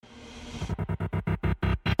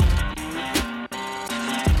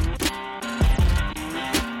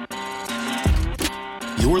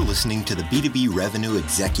You're listening to the B2B Revenue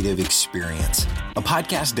Executive Experience, a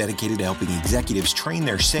podcast dedicated to helping executives train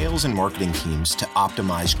their sales and marketing teams to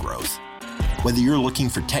optimize growth. Whether you're looking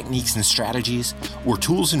for techniques and strategies or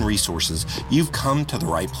tools and resources, you've come to the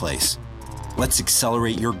right place. Let's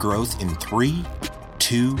accelerate your growth in 3,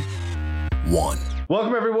 2, 1.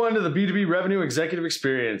 Welcome, everyone, to the B2B Revenue Executive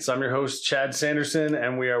Experience. I'm your host, Chad Sanderson,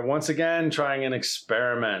 and we are once again trying an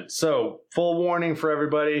experiment. So, full warning for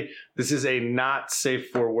everybody, this is a not safe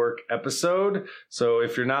for work episode. So,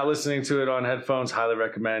 if you're not listening to it on headphones, highly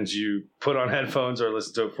recommend you put on headphones or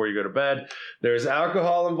listen to it before you go to bed. There's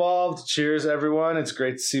alcohol involved. Cheers, everyone. It's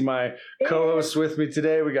great to see my co-hosts with me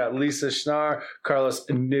today. We got Lisa Schnare, Carlos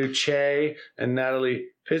Nuche, and Natalie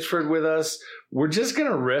Pitchford with us. We're just going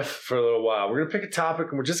to riff for a little while. We're going to pick a topic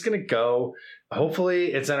and we're just going to go.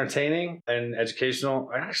 Hopefully it's entertaining and educational.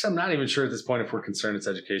 Actually, I'm not even sure at this point if we're concerned it's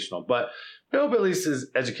educational, but I hope at least is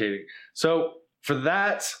educating. So for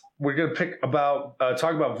that, we're going to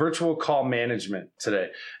talk about virtual call management today.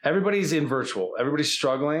 Everybody's in virtual. Everybody's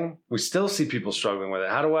struggling. We still see people struggling with it.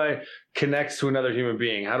 How do I connect to another human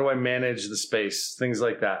being? How do I manage the space? Things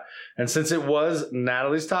like that. And since it was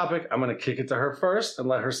Natalie's topic, I'm going to kick it to her first and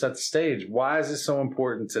let her set the stage. Why is this so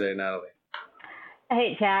important today, Natalie?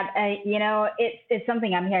 Hey, Chad, it's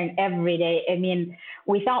something I'm hearing every day. I mean,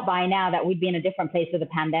 we thought by now that we'd be in a different place with the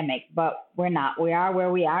pandemic, but we're not. We are where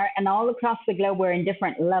we are. And all across the globe, we're in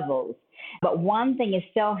different levels. But one thing is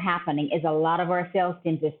still happening is a lot of our sales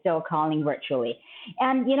teams are still calling virtually.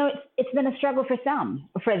 And, it's been a struggle for some.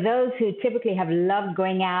 For those who typically have loved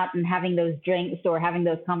going out and having those drinks or having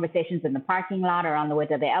those conversations in the parking lot or on the way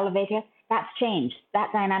to the elevator, that's changed. That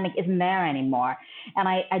dynamic isn't there anymore. And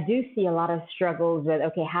I do see a lot of struggles with,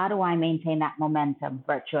 okay, how do I maintain that momentum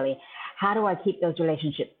virtually? How do I keep those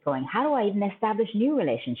relationships going? How do I even establish new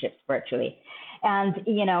relationships virtually? And,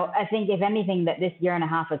 I think if anything that this year and a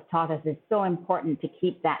half has taught us, it's so important to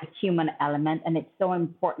keep that human element, and it's so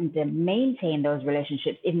important to maintain those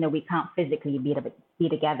relationships, even though we can't physically be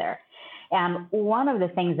together. And one of the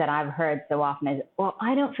things that I've heard so often is, well,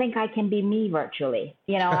 I don't think I can be me virtually.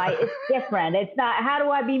 It's different. It's not, how do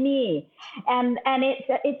I be me? And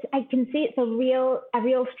it's I can see it's a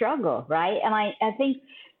real struggle, right? And I think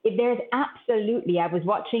there's absolutely, I was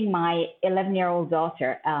watching my 11-year-old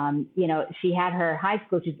daughter, she had her high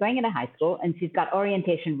school, she's going into high school, and she's got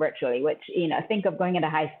orientation virtually, which, think of going into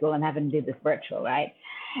high school and having to do this virtual, right?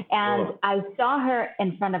 And Whoa. I saw her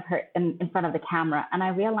in front of the camera, and I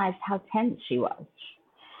realized how tense she was.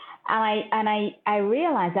 And I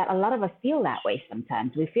realized that a lot of us feel that way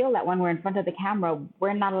sometimes. We feel that when we're in front of the camera,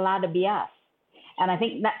 we're not allowed to be us. And I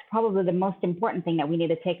think that's probably the most important thing that we need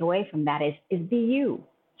to take away from that is be you.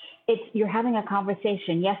 You're having a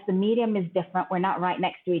conversation. Yes, the medium is different. We're not right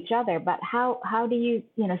next to each other, but how do you,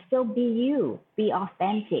 still be you, be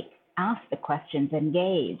authentic, ask the questions,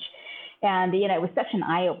 engage. And, it was such an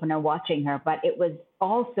eye opener watching her, but it was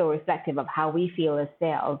also reflective of how we feel as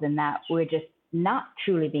sales, and that we're just not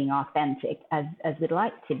truly being authentic as we'd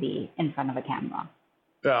like to be in front of a camera.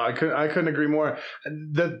 Yeah, I couldn't agree more.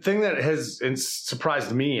 The thing that has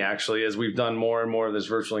surprised me, actually, as we've done more and more of this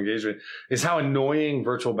virtual engagement, is how annoying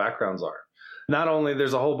virtual backgrounds are. Not only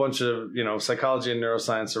there's a whole bunch of, psychology and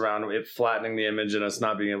neuroscience around it flattening the image and us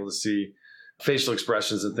not being able to see facial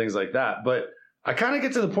expressions and things like that, but I kind of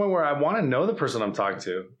get to the point where I want to know the person I'm talking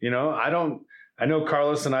to. I know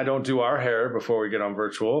Carlos and I don't do our hair before we get on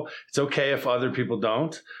virtual. It's okay if other people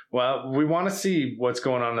don't. Well, we want to see what's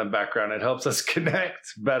going on in the background. It helps us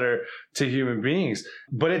connect better to human beings.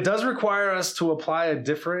 But it does require us to apply a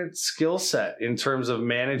different skill set in terms of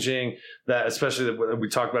managing that, especially that we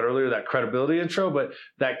talked about earlier, that credibility intro, but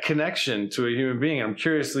that connection to a human being. I'm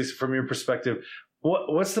curious, Lisa, from your perspective,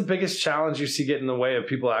 what's the biggest challenge you see get in the way of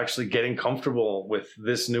people actually getting comfortable with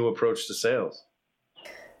this new approach to sales?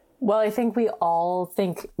 Well, I think we all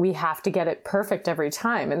think we have to get it perfect every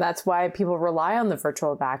time. And that's why people rely on the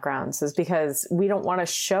virtual backgrounds, is because we don't want to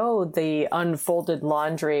show the unfolded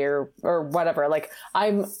laundry or whatever. Like,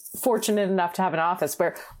 I'm fortunate enough to have an office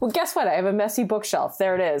where, well, guess what? I have a messy bookshelf.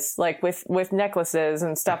 There it is, like with necklaces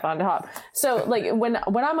and stuff on top. So like when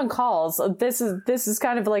I'm on calls, this is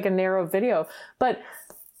kind of like a narrow video, but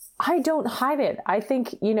I don't hide it. I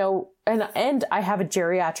think, and I have a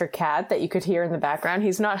geriatric cat that you could hear in the background.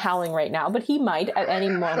 He's not howling right now, but he might at any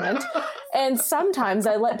moment. And sometimes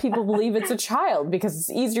I let people believe it's a child because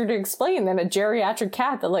it's easier to explain than a geriatric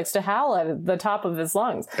cat that likes to howl at the top of his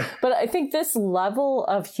lungs. But I think this level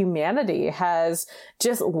of humanity has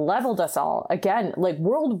just leveled us all. Again, like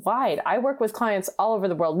worldwide. I work with clients all over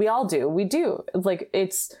the world. We all do. We do. Like,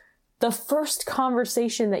 it's the first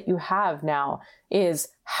conversation that you have now is,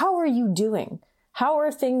 how are you doing? how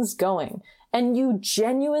are things going? And you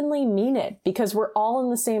genuinely mean it, because we're all in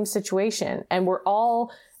the same situation and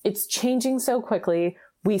it's changing so quickly.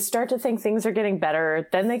 We start to think things are getting better,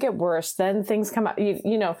 then they get worse, then things come out,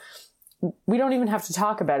 you know, we don't even have to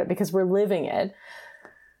talk about it because we're living it.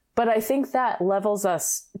 But I think that levels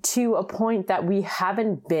us to a point that we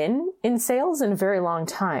haven't been in sales in a very long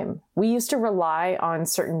time. We used to rely on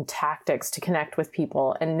certain tactics to connect with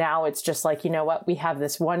people. And now it's just like, you know what? We have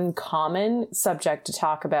this one common subject to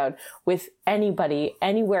talk about with anybody,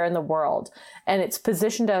 anywhere in the world. And it's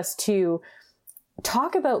positioned us to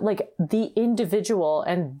talk about like the individual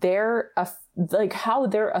and like how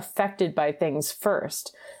they're affected by things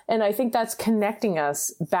first. And I think that's connecting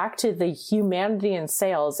us back to the humanity in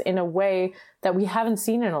sales in a way that we haven't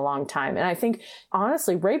seen in a long time. And I think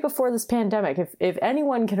honestly, right before this pandemic, if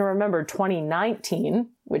anyone can remember 2019,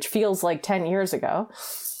 which feels like 10 years ago,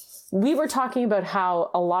 we were talking about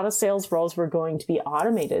how a lot of sales roles were going to be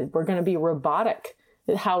automated. We're going to be robotic,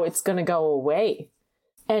 how it's going to go away.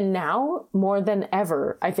 And now, more than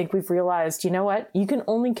ever, I think we've realized, you know what? You can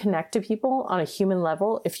only connect to people on a human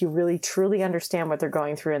level if you really, truly understand what they're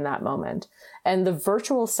going through in that moment. And the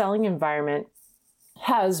virtual selling environment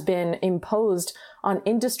has been imposed on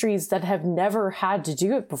industries that have never had to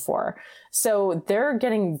do it before. So they're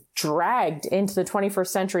getting dragged into the 21st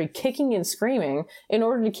century, kicking and screaming in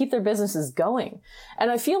order to keep their businesses going. And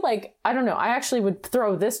I feel like, I don't know, I actually would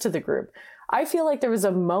throw this to the group. I feel like there was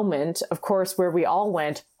a moment, of course, where we all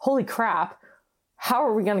went, holy crap, how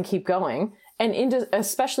are we going to keep going? And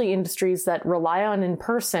especially industries that rely on in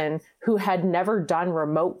person who had never done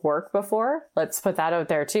remote work before. Let's put that out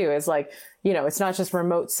there too. Is like, you know, it's not just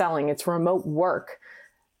remote selling, it's remote work.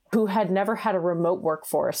 Who had never had a remote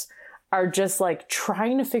workforce are just like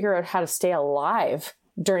trying to figure out how to stay alive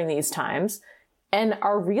during these times and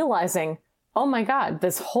are realizing, oh my God,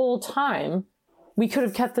 this whole time we could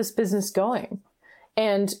have kept this business going.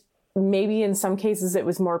 And maybe in some cases it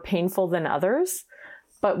was more painful than others,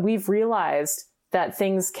 but we've realized that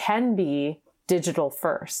things can be digital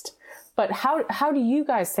first. But how do you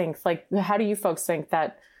guys think, like, how do you folks think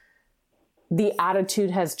that the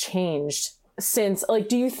attitude has changed since, like,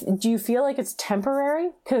 do you feel like it's temporary?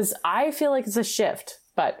 Because I feel like it's a shift,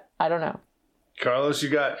 but I don't know. Carlos,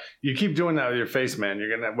 you keep doing that with your face, man.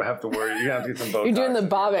 You're going to have to worry. You're going to have to get some Botox. You're doing the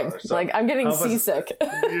bobbing. So like, I'm getting seasick.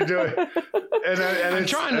 You're doing and I'm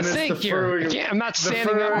trying to think here. I'm not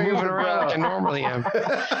standing up and moving around like I normally am.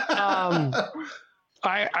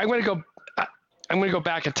 I'm going to go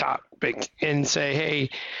back a topic and say, hey,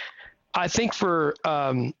 I think for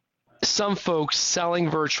some folks, selling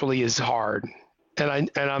virtually is hard. And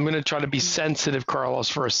I'm going to try to be sensitive, Carlos,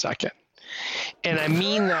 for a second. And I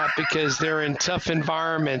mean that because they're in tough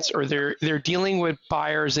environments or they're dealing with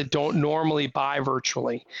buyers that don't normally buy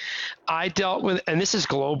virtually. I dealt with, and this is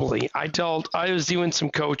globally, I was doing some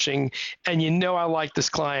coaching, and I like this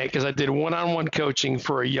client because I did one-on-one coaching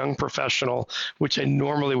for a young professional, which I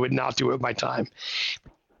normally would not do with my time.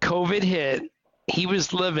 COVID hit. He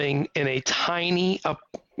was living in a tiny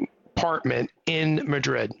apartment in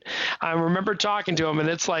Madrid. I remember talking to him, and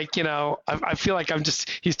it's like, I feel like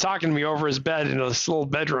he's talking to me over his bed in this little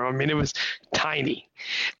bedroom. I mean, it was tiny.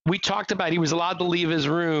 We talked about he was allowed to leave his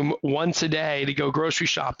room once a day to go grocery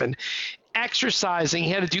shopping. Exercising, he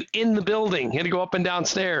had to do in the building. He had to go up and down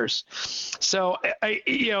stairs. So,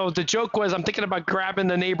 the joke was, I'm thinking about grabbing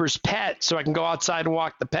the neighbor's pet so I can go outside and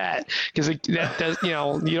walk the pet, because you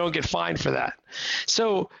don't get fined for that.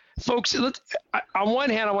 So, folks, on one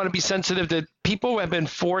hand, I want to be sensitive to people who have been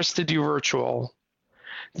forced to do virtual,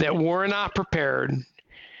 that were not prepared,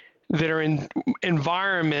 that are in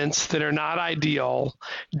environments that are not ideal,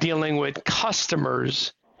 dealing with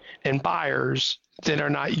customers and buyers that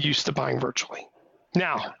are not used to buying virtually.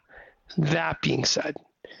 Now, that being said,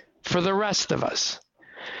 for the rest of us,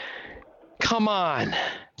 come on.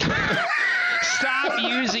 Stop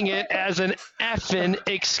using it as an effing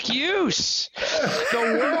excuse.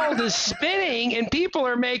 The world is spinning and people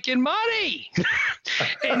are making money.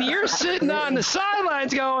 And you're sitting on the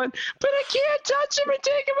sidelines going, but I can't touch him and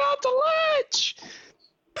take him out to lunch.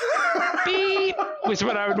 Beep was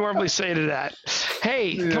what I would normally say to that.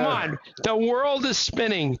 Hey, come on. The world is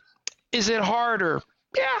spinning. Is it harder?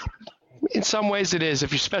 Yeah. In some ways it is,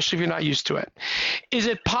 especially if you're not used to it. Is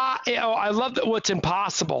it I love what's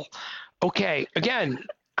impossible. Okay, again,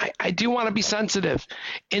 I do want to be sensitive.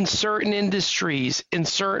 In certain industries, in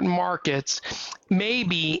certain markets,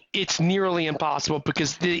 maybe it's nearly impossible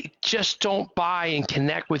because they just don't buy and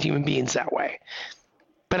connect with human beings that way.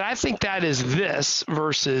 But I think that is this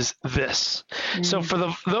versus this. So for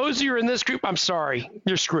those of you in this group, I'm sorry,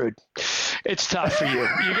 you're screwed. It's tough for you.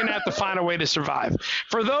 You're going to have to find a way to survive.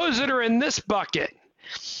 For those that are in this bucket,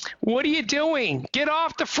 what are you doing? Get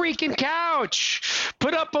off the freaking couch.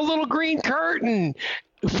 Put up a little green curtain.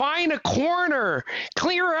 Find a corner,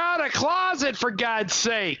 clear out a closet, for God's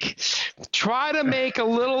sake. Try to make a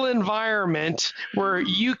little environment where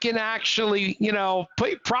you can actually,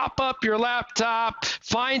 prop up your laptop,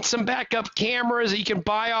 find some backup cameras that you can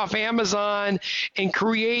buy off Amazon, and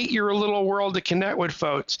create your little world to connect with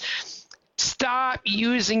folks. Stop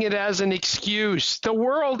using it as an excuse. The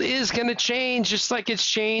world is going to change just like it's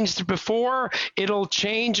changed before. It'll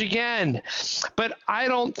change again. But I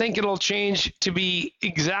don't think it'll change to be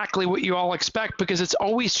exactly what you all expect, because it's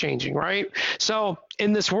always changing, right? So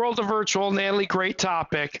in this world of virtual, Natalie, great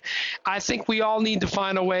topic. I think we all need to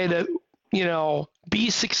find a way to, be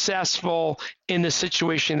successful in the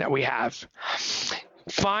situation that we have.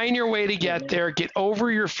 Find your way to get there. Get over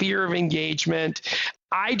your fear of engagement.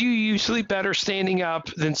 I do usually better standing up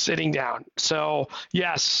than sitting down. So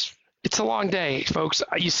yes, it's a long day, folks.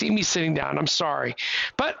 You see me sitting down. I'm sorry.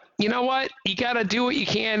 But you know what? You got to do what you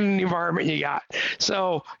can in the environment you got.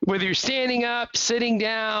 So whether you're standing up, sitting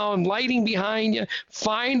down, lighting behind you,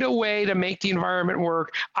 find a way to make the environment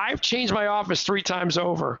work. I've changed my office 3 times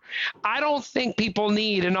over. I don't think people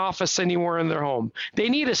need an office anywhere in their home. They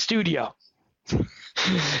need a studio.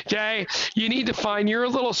 Okay, you need to find your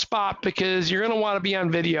little spot, because you're going to want to be on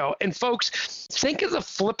video. And folks, think of the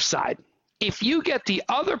flip side. If you get the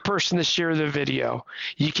other person to share the video,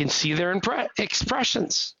 you can see their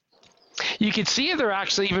expressions. You can see if they're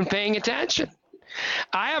actually even paying attention.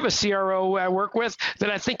 I have a CRO I work with that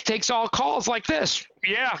I think takes all calls like this.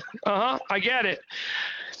 Yeah, I get it.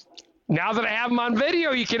 Now that I have him on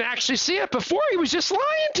video, you can actually see it. Before, he was just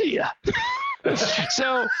lying to you.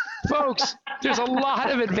 So, folks, there's a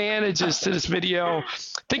lot of advantages to this video.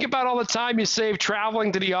 Think about all the time you save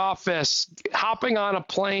traveling to the office, hopping on a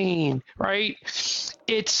plane, right?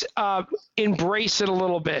 It's embrace it a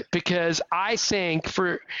little bit, because I think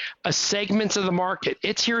for a segment of the market,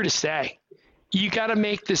 it's here to stay. You got to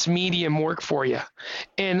make this medium work for you.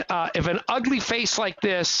 And if an ugly face like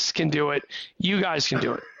this can do it, you guys can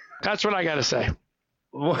do it. That's what I got to say.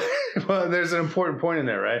 Well, there's an important point in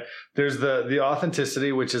there, right? There's the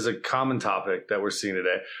authenticity, which is a common topic that we're seeing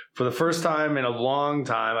today. For the first time in a long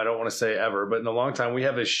time, I don't want to say ever, but in a long time, we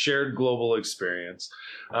have a shared global experience.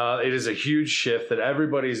 It is a huge shift that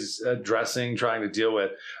everybody's addressing, trying to deal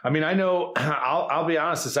with. I mean, I know, I'll be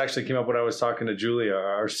honest, this actually came up when I was talking to Julia,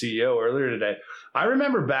 our CEO, earlier today. I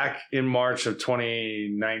remember back in March of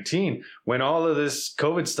 2019 when all of this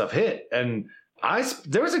COVID stuff hit, and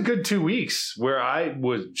there was a good 2 weeks where I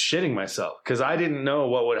was shitting myself because I didn't know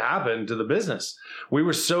what would happen to the business. We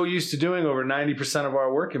were so used to doing over 90% of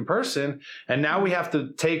our work in person, and now we have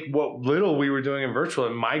to take what little we were doing in virtual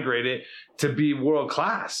and migrate it to be world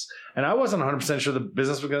class. And I wasn't 100% sure the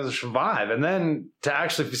business was going to survive. And then to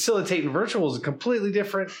actually facilitate in virtual is a completely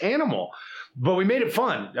different animal. But we made it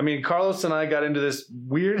fun. I mean, Carlos and I got into this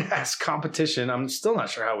weird ass competition. I'm still not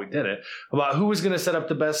sure how we did it, about who was going to set up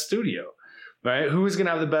the best studio. Right? Who is going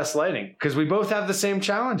to have the best lighting? Because we both have the same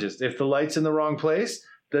challenges. If the light's in the wrong place,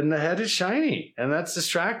 then the head is shiny, and that's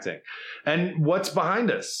distracting. And what's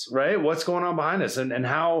behind us, right? What's going on behind us? And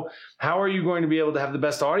how are you going to be able to have the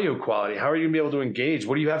best audio quality? How are you going to be able to engage?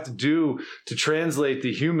 What do you have to do to translate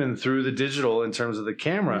the human through the digital in terms of the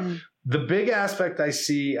camera? Mm. The big aspect I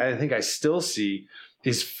think I still see,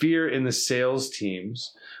 is fear in the sales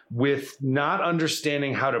teams with not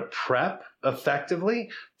understanding how to prep effectively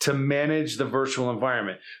to manage the virtual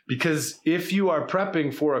environment. Because if you are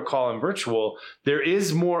prepping for a call in virtual, there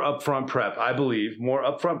is more upfront prep, I believe, more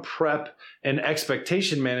upfront prep and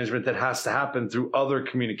expectation management that has to happen through other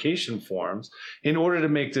communication forms in order to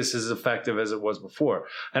make this as effective as it was before.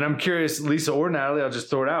 And I'm curious, Lisa or Natalie, I'll just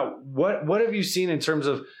throw it out. What have you seen in terms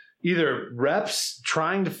of either reps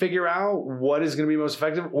trying to figure out what is going to be most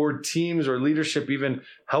effective, or teams or leadership even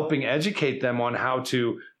helping educate them on how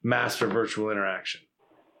to master virtual interaction?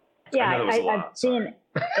 Yeah, I've seen.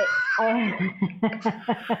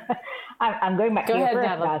 I'm going back to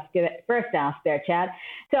your first ask there, Chad.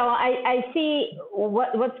 So I see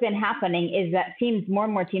what's been happening is that more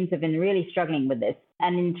and more teams have been really struggling with this.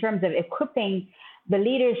 And in terms of equipping the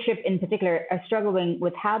leadership in particular are struggling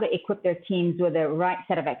with how to equip their teams with the right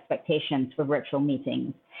set of expectations for virtual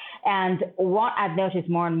meetings. And what I've noticed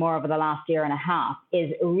more and more over the last year and a half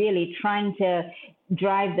is really trying to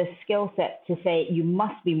drive the skill set to say you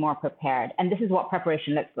must be more prepared. And this is what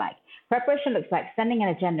preparation looks like. Preparation looks like sending an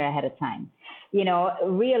agenda ahead of time,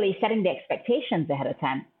 really setting the expectations ahead of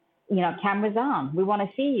time. Cameras on, we want to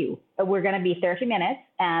see you. We're going to be 30 minutes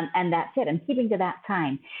and that's it, and keeping to that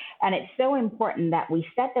time. And it's so important that we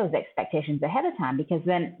set those expectations ahead of time, because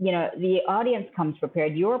then, the audience comes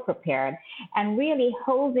prepared, you're prepared, and really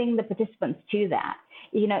holding the participants to that.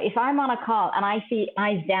 If I'm on a call and I see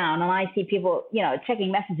eyes down and I see people, checking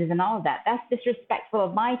messages and all of that, that's disrespectful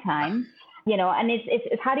of my time, and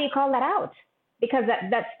it's how do you call that out? Because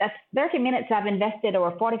that's 30 minutes I've invested,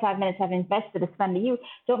 or 45 minutes I've invested to spend to you.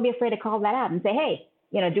 Don't be afraid to call that out and say, hey,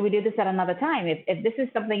 do we do this at another time? If this is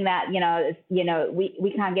something that,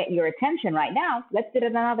 we can't get your attention right now, let's do it at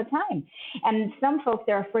another time. And some folks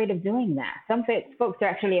are afraid of doing that. Some folks are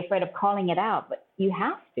actually afraid of calling it out, but you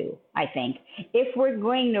have to, I think, if we're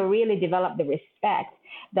going to really develop the respect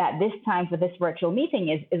that this time for this virtual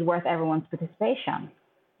meeting is worth everyone's participation.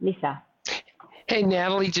 Lisa. Hey,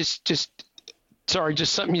 Natalie, just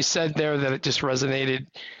something you said there that it just resonated.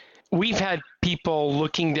 We've had people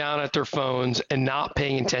looking down at their phones and not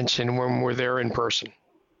paying attention when we're there in person.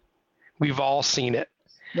 We've all seen it.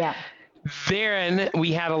 Yeah. Then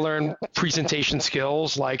we had to learn presentation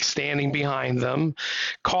skills like standing behind them,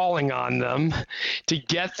 calling on them to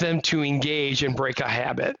get them to engage and break a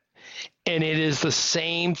habit. And it is the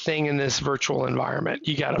same thing in this virtual environment.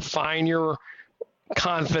 You got to find your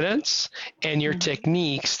confidence and your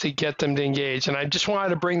techniques to get them to engage. And I just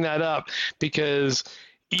wanted to bring that up because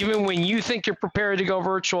even when you think you're prepared to go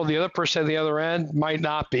virtual, the other person at the other end might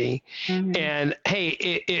not be. Mm-hmm. And hey,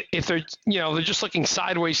 if they're, they're just looking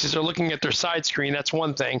sideways as they're looking at their side screen, that's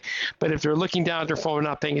one thing. But if they're looking down at their phone and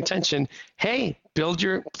not paying attention, hey, build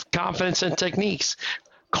your confidence and techniques.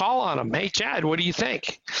 Call on them. Hey, Chad, what do you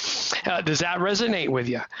think? Does that resonate with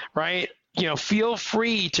you? Right? Feel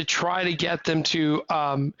free to try to get them to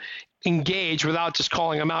engage without just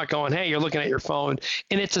calling them out going, hey, you're looking at your phone.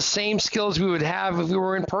 And it's the same skills we would have if we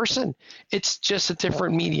were in person. It's just a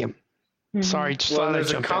different medium. Mm-hmm. Sorry, just thought I'd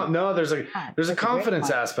jump in. No, there's a confidence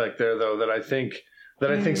aspect there, though, that I think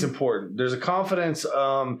is important. There's a confidence,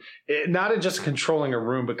 not in just controlling a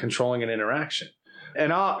room, but controlling an interaction.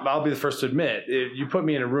 And I'll be the first to admit, if you put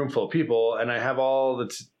me in a room full of people and I have all the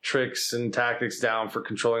tricks and tactics down for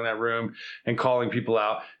controlling that room and calling people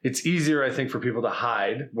out, it's easier, I think, for people to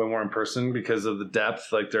hide when we're in person because of the depth,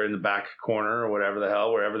 like they're in the back corner or whatever the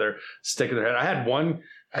hell, wherever they're sticking their head. I had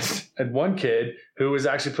one kid who was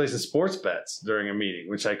actually placing sports bets during a meeting,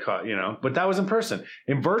 which I caught, but that was in person.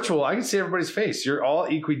 In virtual, I can see everybody's face. You're all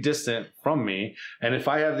equidistant from me. And if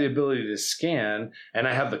I have the ability to scan and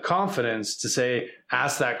I have the confidence to say,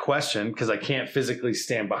 ask that question, because I can't physically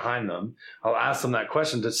stand behind them, I'll ask them that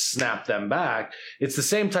question to snap them back. It's the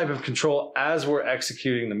same type of control as we're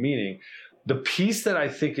executing the meeting. The piece that I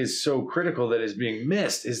think is so critical that is being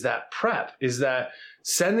missed is that prep, is that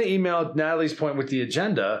send the email, Natalie's point, with the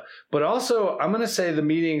agenda, but also I'm going to say the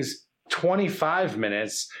meeting's 25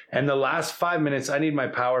 minutes and the last 5 minutes, I need my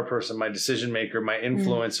power person, my decision maker, my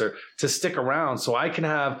influencer to stick around so I can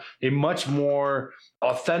have a much more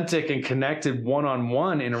authentic and connected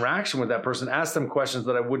one-on-one interaction with that person, ask them questions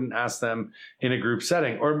that I wouldn't ask them in a group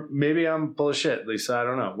setting. Or maybe I'm full of shit, Lisa. I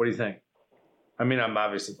don't know. What do you think? I mean, I'm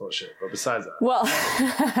obviously full of shit, but besides that. Well,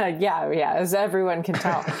 yeah, as everyone can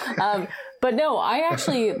tell. But no, I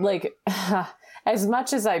actually as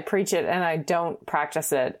much as I preach it and I don't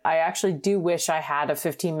practice it, I actually do wish I had a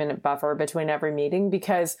 15-minute buffer between every meeting,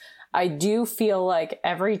 because I do feel like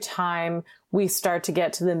every time we start to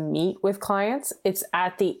get to the meet with clients, it's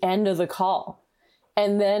at the end of the call.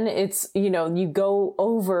 And then it's, you go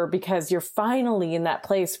over because you're finally in that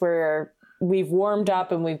place where we've warmed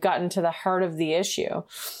up and we've gotten to the heart of the issue.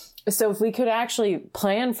 So if we could actually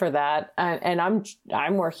plan for that, and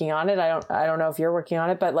I'm working on it. I don't know if you're working on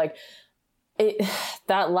it, but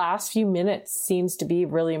that last few minutes seems to be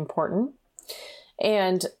really important.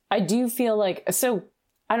 And I do feel like, so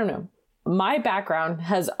I don't know, my background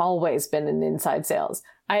has always been in inside sales.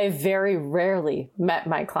 I have very rarely met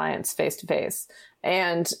my clients face to face,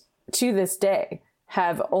 and to this day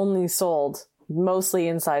have only sold mostly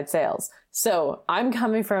inside sales. So I'm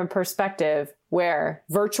coming from a perspective where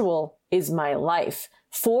virtual is my life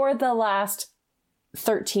for the last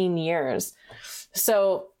 13 years.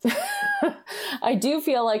 So I do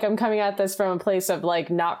feel like I'm coming at this from a place of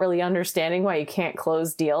not really understanding why you can't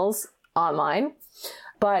close deals online.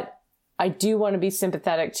 But I do want to be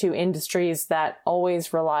sympathetic to industries that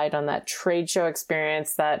always relied on that trade show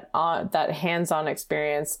experience, that hands-on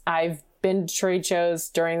experience. I've been to trade shows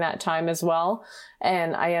during that time as well,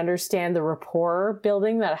 and I understand the rapport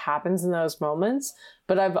building that happens in those moments,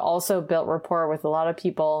 but I've also built rapport with a lot of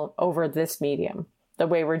people over this medium, the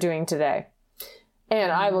way we're doing today.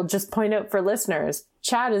 And I will just point out for listeners,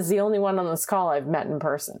 Chad is the only one on this call I've met in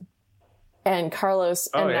person. And Carlos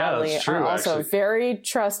and Natalie are also very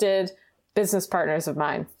trusted business partners of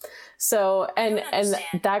mine. So, and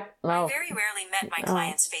that, I very rarely met my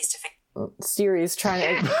clients face to face. Siri's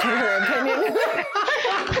trying to get her opinion.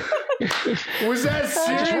 Was that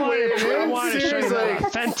Siri? I want to show you the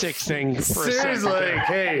authentic thing for Siri's a second. like,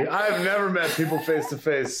 hey, I've never met people face to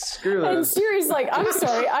face. Screw that. And Siri's like, I'm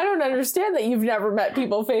sorry, I don't understand that you've never met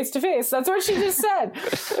people face to face. That's what she just said.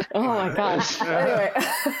 Oh my gosh. Anyway.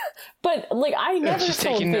 But like, I never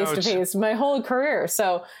sold face to face my whole career.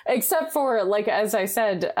 So except for, like, as I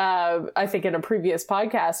said, I think in a previous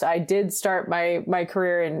podcast, I did start my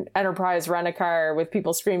career in enterprise rent-a-car with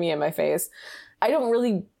people screaming in my face. I don't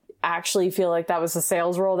really actually feel like that was a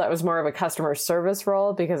sales role. That was more of a customer service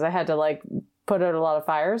role because I had to like put out a lot of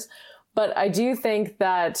fires. But I do think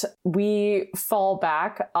that we fall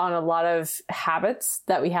back on a lot of habits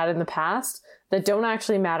that we had in the past that don't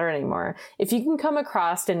actually matter anymore. If you can come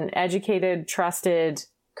across in an educated, trusted,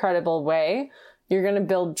 credible way, you're going to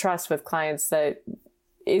build trust with clients that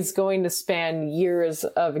is going to span years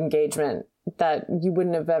of engagement that you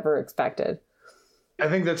wouldn't have ever expected. I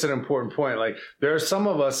think that's an important point. Like, there are some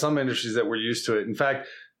industries that we're used to it. In fact,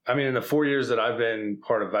 I mean, in the 4 years that I've been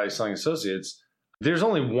part of Value Selling Associates, there's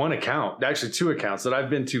only one account, actually two accounts that I've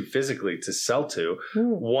been to physically to sell to.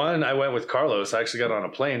 One, I went with Carlos. I actually got on a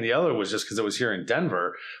plane. The other was just because it was here in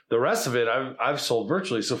Denver. The rest of it, I've sold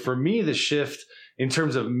virtually. So for me, the shift in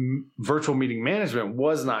terms of virtual meeting management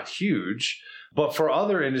was not huge. But for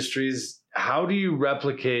other industries, how do you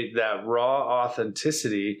replicate that raw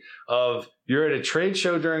authenticity of you're at a trade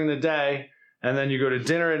show during the day and then you go to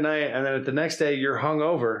dinner at night and then at the next day you're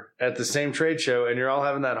hungover at the same trade show and you're all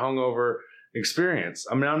having that hungover experience?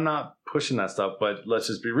 I mean, I'm not pushing that stuff, but let's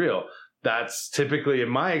just be real. That's typically, in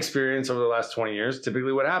my experience over the last 20 years,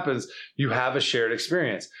 typically what happens, you have a shared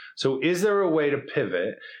experience. So is there a way to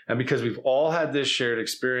pivot? And because we've all had this shared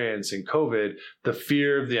experience in COVID, the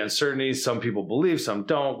fear, the uncertainty, some people believe, some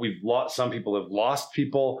don't. Some people have lost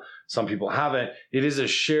people, some people haven't. It is a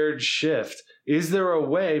shared shift. Is there a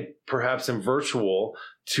way, perhaps in virtual,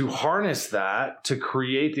 to harness that, to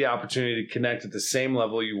create the opportunity to connect at the same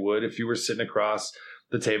level you would if you were sitting across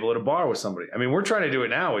the table at a bar with somebody? I mean, we're trying to do it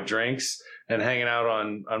now with drinks and hanging out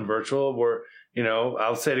on virtual. We're,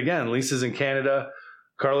 I'll say it again, Lisa's in Canada,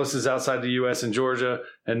 Carlos is outside the US in Georgia,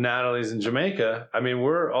 and Natalie's in Jamaica. I mean,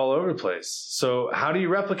 we're all over the place. So how do you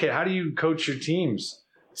replicate? How do you coach your teams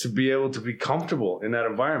to be able to be comfortable in that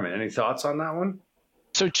environment? Any thoughts on that one?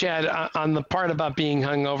 So Chad, on the part about being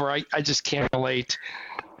hungover, I just can't relate.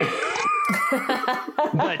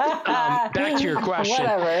 But back to your question.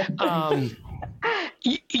 Whatever.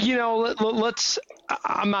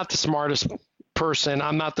 I'm not the smartest person.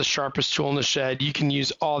 I'm not the sharpest tool in the shed. You can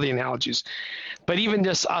use all the analogies, but even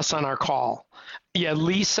just us on our call. Yeah.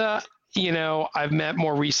 Lisa, I've met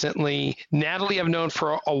more recently. Natalie, I've known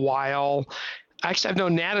for a while. Actually, I've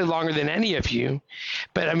known Natalie longer than any of you,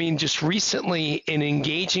 but I mean, just recently in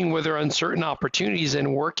engaging with her on certain opportunities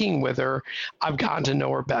and working with her, I've gotten to know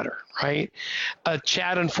her better, right?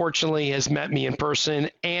 Chad, unfortunately, has met me in person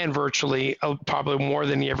and virtually, probably more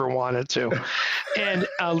than he ever wanted to. And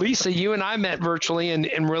Lisa, you and I met virtually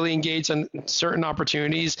and really engaged on certain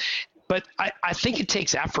opportunities, but I think it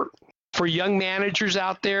takes effort. For young managers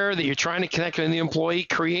out there that you're trying to connect with the employee,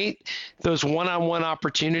 create those one-on-one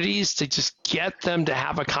opportunities to just get them to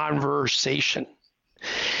have a conversation.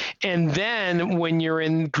 And then when you're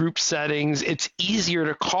in group settings, it's easier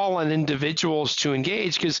to call on individuals to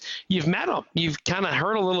engage because you've met them. You've kind of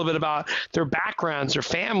heard a little bit about their backgrounds, their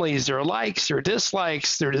families, their likes, their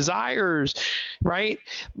dislikes, their desires, right?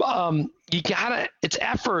 It's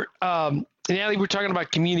effort. Natalie, we're talking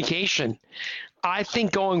about communication. I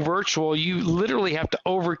think going virtual, you literally have to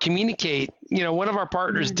over communicate. One of our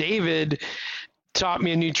partners, David, taught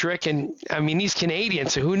me a new trick, and I mean, he's Canadian,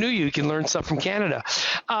 so who knew you can learn stuff from Canada?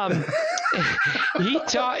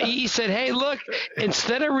 He said, hey, look,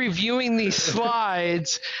 instead of reviewing these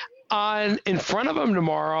slides in front of him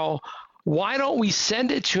tomorrow, why don't we send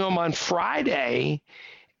it to him on Friday?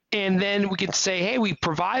 And then we can say, hey, we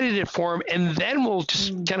provided it for them, and then we'll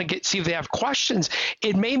just kind of see if they have questions.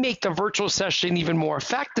 It may make the virtual session even more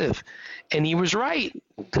effective. And he was right.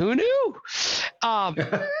 Who knew?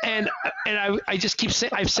 And I just keep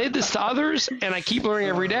saying, I've said this to others, and I keep learning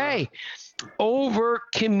every day. Over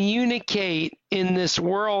communicate in this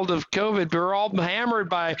world of COVID. We're all hammered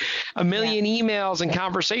by a million emails and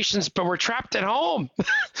conversations, but we're trapped at home.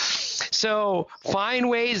 So find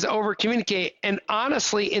ways to over communicate. And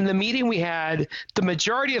honestly, in the meeting we had, the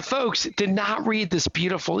majority of folks did not read this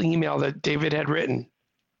beautiful email that David had written.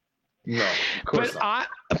 No, of course not.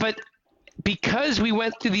 But because we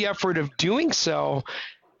went through the effort of doing so,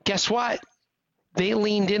 guess what? They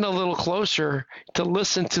leaned in a little closer to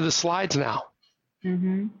listen to the slides now.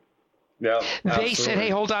 Mm-hmm. Yeah, they said, hey,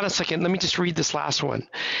 hold on a second. Let me just read this last one.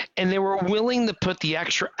 And they were willing to put the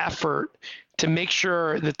extra effort to make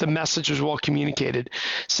sure that the message was well communicated.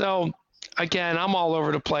 So again, I'm all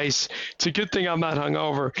over the place. It's a good thing I'm not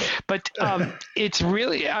hungover. But it's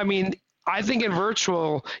really, I mean, I think in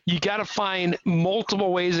virtual, you got to find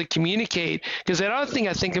multiple ways to communicate. Because the other thing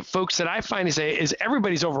I think of folks that I find is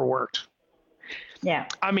everybody's overworked. Yeah.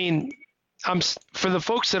 I mean, for the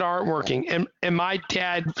folks that aren't working, and my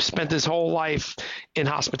dad spent his whole life in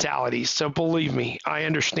hospitality. So believe me, I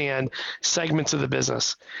understand segments of the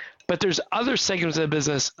business. But there's other segments of the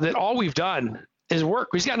business that all we've done is work.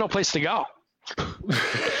 We've got no place to go.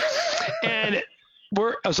 And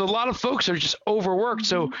so a lot of folks are just overworked.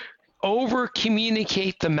 So over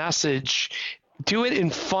communicate the message, do it in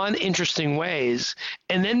fun, interesting ways,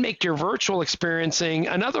 and then make your virtual experiencing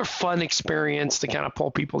another fun experience to kind of pull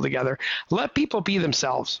people together. Let people be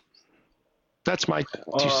themselves. That's my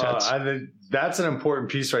 2 cents. I think that's an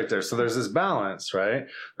important piece right there. So there's this balance, right?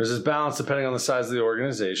 There's this balance depending on the size of the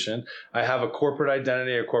organization. I have a corporate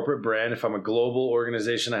identity, a corporate brand. If I'm a global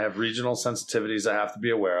organization, I have regional sensitivities I have to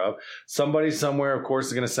be aware of. Somebody somewhere, of course,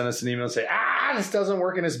 is going to send us an email and say, this doesn't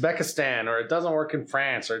work in Uzbekistan, or it doesn't work in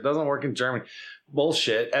France, or it doesn't work in Germany.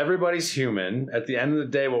 Bullshit. Everybody's human. At the end of the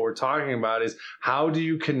day, what we're talking about is how do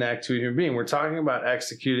you connect to a human being? We're talking about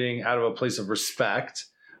executing out of a place of respect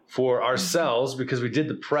for ourselves because we did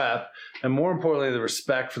the prep, and more importantly, the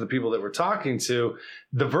respect for the people that we're talking to.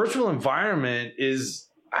 The virtual environment is,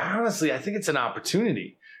 honestly, I think it's an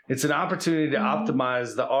opportunity. It's an opportunity to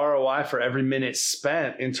optimize the ROI for every minute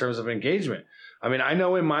spent in terms of engagement. I mean, I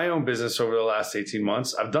know in my own business over the last 18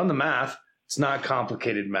 months, I've done the math. It's not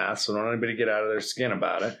complicated math, so don't anybody get out of their skin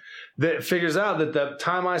about it. That figures out that the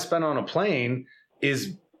time I spend on a plane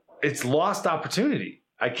it's lost opportunity.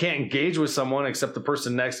 I can't engage with someone except the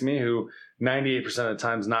person next to me who 98% of the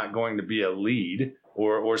time is not going to be a lead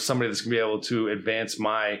or somebody that's going to be able to advance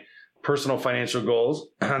my personal financial goals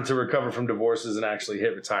to recover from divorces and actually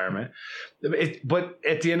hit retirement. But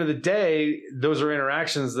at the end of the day, those are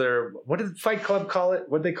interactions that are, what did Fight Club call it?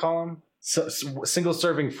 What did they call them? Single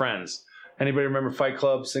serving friends. Anybody remember Fight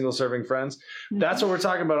Club, single serving friends? That's what we're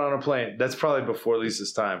talking about on a plane. That's probably before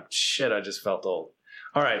Lisa's time. Shit, I just felt old.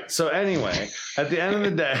 All right. So anyway, at the end of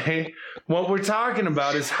the day, what we're talking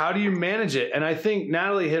about is how do you manage it? And I think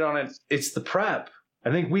Natalie hit on it. It's the prep. I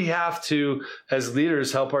think we have to, as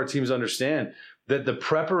leaders, help our teams understand that the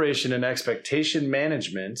preparation and expectation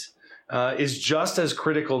management is just as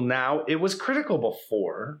critical now. It was critical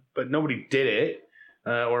before, but nobody did it.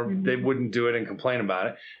 Or they wouldn't do it and complain about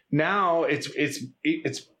it. Now it's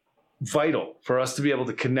vital for us to be able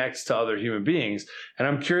to connect to other human beings. And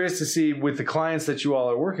I'm curious to see with the clients that you all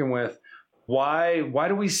are working with, why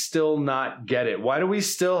do we still not get it? Why do we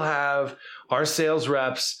still have our sales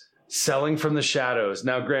reps selling from the shadows?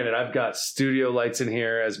 Now, granted, I've got studio lights in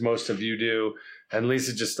here, as most of you do. And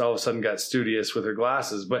Lisa just all of a sudden got studious with her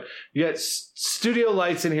glasses. But you got studio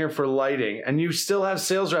lights in here for lighting, and you still have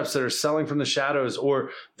sales reps that are selling from the shadows, or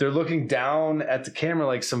they're looking down at the camera,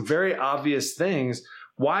 like some very obvious things.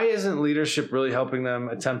 Why isn't leadership really helping them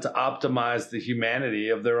attempt to optimize the humanity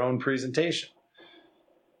of their own presentation?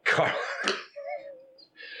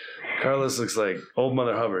 Carlos looks like old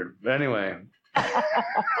Mother Hubbard. Anyway.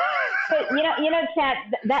 Chad,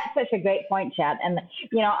 that's such a great point, Chad. And,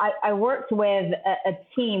 I worked with a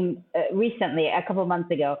team recently, a couple of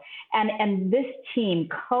months ago, and this team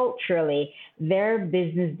culturally, their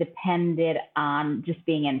business depended on just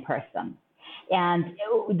being in person. And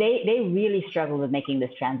they really struggled with making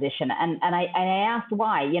this transition. And I asked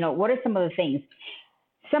why, what are some of the things?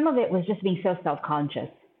 Some of it was just being so self-conscious.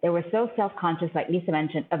 They were so self-conscious, like Lisa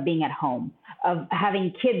mentioned, of being at home, of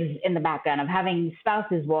having kids in the background, of having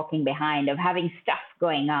spouses walking behind, of having stuff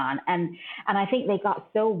going on. And I think they got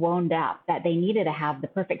so wound up that they needed to have the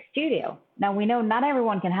perfect studio, Now, we know not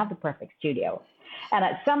everyone can have the perfect studio. And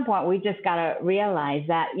at some point, we just got to realize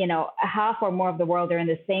that, half or more of the world are in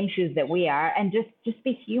the same shoes that we are, and just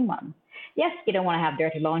be human. Yes, you don't want to have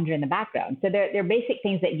dirty laundry in the background. So there are basic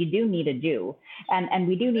things that you do need to do. And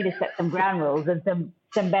we do need to set some ground rules and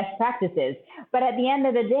some best practices. But at the end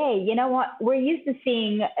of the day, you know what? We're used to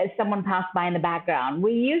seeing someone pass by in the background. We're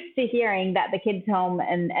used to hearing that the kid's home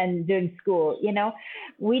and doing school,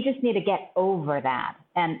 We just need to get over that.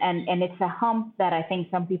 And it's a hump that I think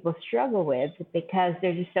some people struggle with because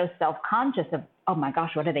they're just so self-conscious of, oh my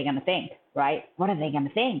gosh, what are they going to think, right? What are they going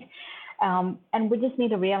to think? And we just need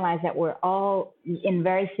to realize that we're all in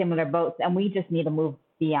very similar boats, and we just need to move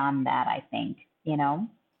beyond that, I think,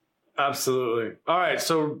 Absolutely. All right.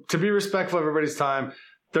 So to be respectful of everybody's time,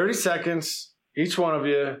 30 seconds, each one of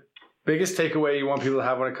you, biggest takeaway you want people to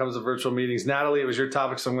have when it comes to virtual meetings. Natalie, it was your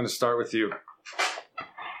topic, so I'm going to start with you.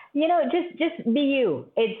 Just be you.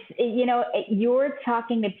 It's, you're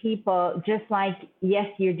talking to people just like, yes,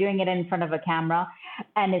 you're doing it in front of a camera,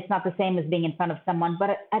 and it's not the same as being in front of someone, but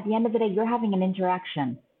at the end of the day, you're having an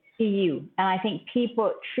interaction. Be you. And I think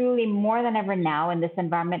people truly, more than ever now in this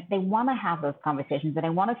environment, they want to have those conversations, and they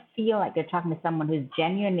want to feel like they're talking to someone who's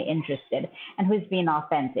genuinely interested and who's being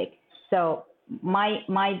authentic. So my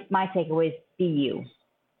takeaway is be you.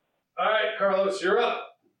 All right, Carlos, you're up.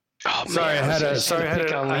 Oh, sorry, man, I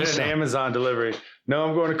had an Amazon delivery. No,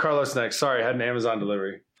 I'm going to Carlos next. Sorry, I had an Amazon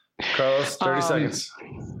delivery. Carlos, 30 seconds.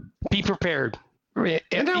 Be prepared.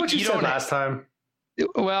 Isn't that what you said last time?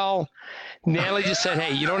 Well, Natalie just said,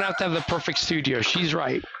 hey, you don't have to have the perfect studio. She's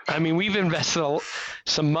right. I mean, we've invested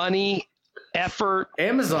some money, effort,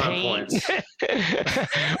 Amazon paint. points.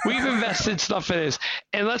 We've invested stuff in this.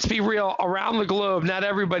 And let's be real, around the globe, not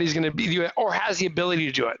everybody's going to be do it or has the ability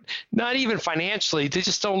to do it. Not even financially. They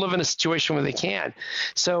just don't live in a situation where they can.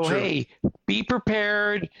 So, True. Hey, be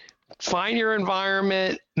prepared. Find your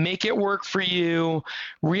environment, make it work for you,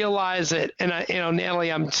 realize it. And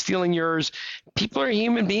Natalie, I'm stealing yours. People are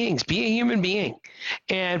human beings. Be a human being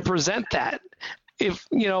and present that. If,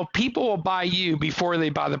 people will buy you before they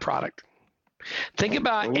buy the product. Think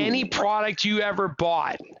about any product you ever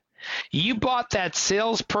bought. You bought that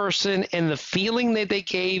salesperson and the feeling that they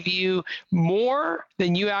gave you more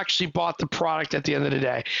than you actually bought the product at the end of the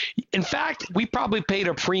day. In fact, we probably paid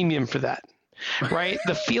a premium for that. Right.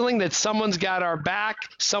 The feeling that someone's got our back,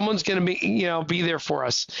 someone's going to be there for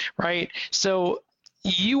us. Right. So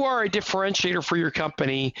you are a differentiator for your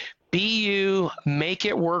company. Be you, make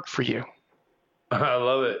it work for you. I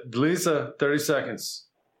love it. Lisa, 30 seconds.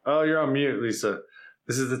 Oh, you're on mute, Lisa.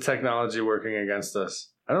 This is the technology working against us.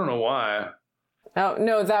 I don't know why. Oh,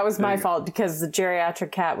 no, that was my fault because the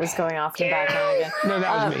geriatric cat was going off in the background again. No,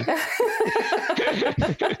 that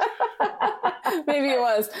was me. Maybe it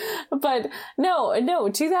was, but no,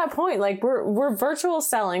 to that point, like we're virtual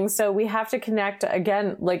selling. So we have to connect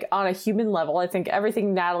again, like on a human level. I think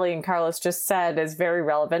everything Natalie and Carlos just said is very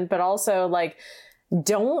relevant, but also like,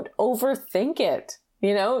 don't overthink it,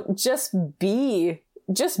 just be.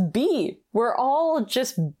 We're all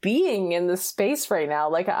just being in this space right now.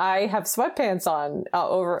 Like I have sweatpants on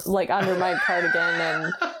under my cardigan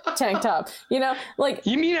and tank top, like.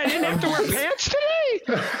 You mean I didn't have to wear pants today?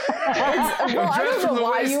 Well, I don't know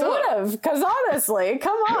why you would have, because honestly,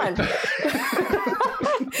 come on.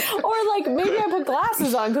 Or like maybe I put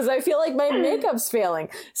glasses on because I feel like my makeup's failing.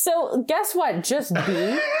 So guess what? Just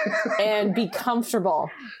be and be comfortable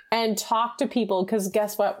and talk to people, because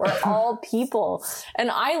guess what? We're all people. And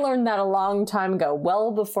I learned that a long time ago,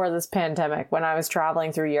 well before this pandemic, when I was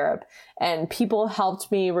traveling through Europe, and people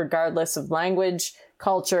helped me regardless of language,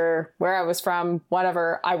 culture, where I was from,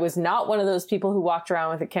 whatever. I was not one of those people who walked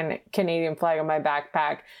around with a Canadian flag on my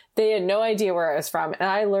backpack. They had no idea where I was from. And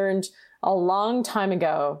I learned a long time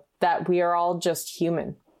ago that we are all just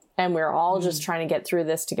human and we're all just trying to get through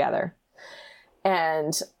this together.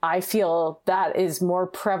 And I feel that is more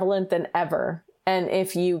prevalent than ever. And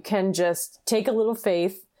if you can just take a little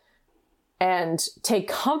faith and take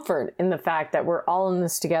comfort in the fact that we're all in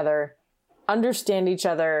this together, understand each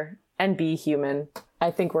other, and be human, I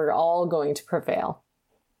think we're all going to prevail.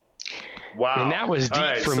 Wow. And that was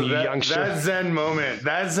deep from you, youngster. That Zen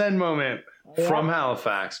moment from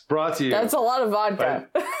Halifax, brought to you. That's a lot of vodka.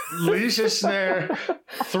 Leisha Schnare,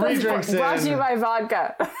 3 drinks in. Brought to you by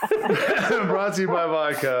vodka. Brought to you by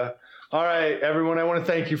vodka. All right, everyone, I want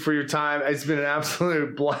to thank you for your time. It's been an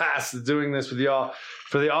absolute blast doing this with y'all.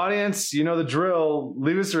 For the audience, you know the drill.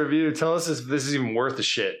 Leave us a review. Tell us if this is even worth the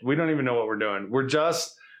shit. We don't even know what we're doing. We're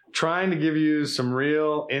just trying to give you some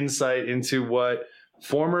real insight into what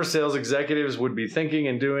former sales executives would be thinking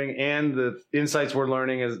and doing, and the insights we're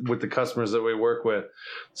learning with the customers that we work with.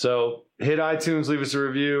 So hit iTunes, leave us a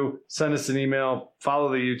review, send us an email, follow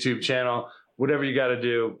the YouTube channel, whatever you got to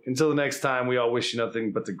do. Until the next time, we all wish you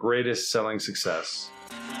nothing but the greatest selling success.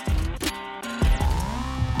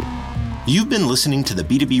 You've been listening to the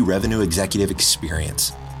B2B Revenue Executive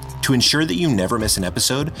Experience. To ensure that you never miss an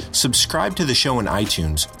episode, subscribe to the show in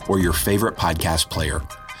iTunes or your favorite podcast player.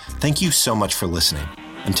 Thank you so much for listening.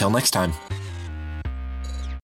 Until next time.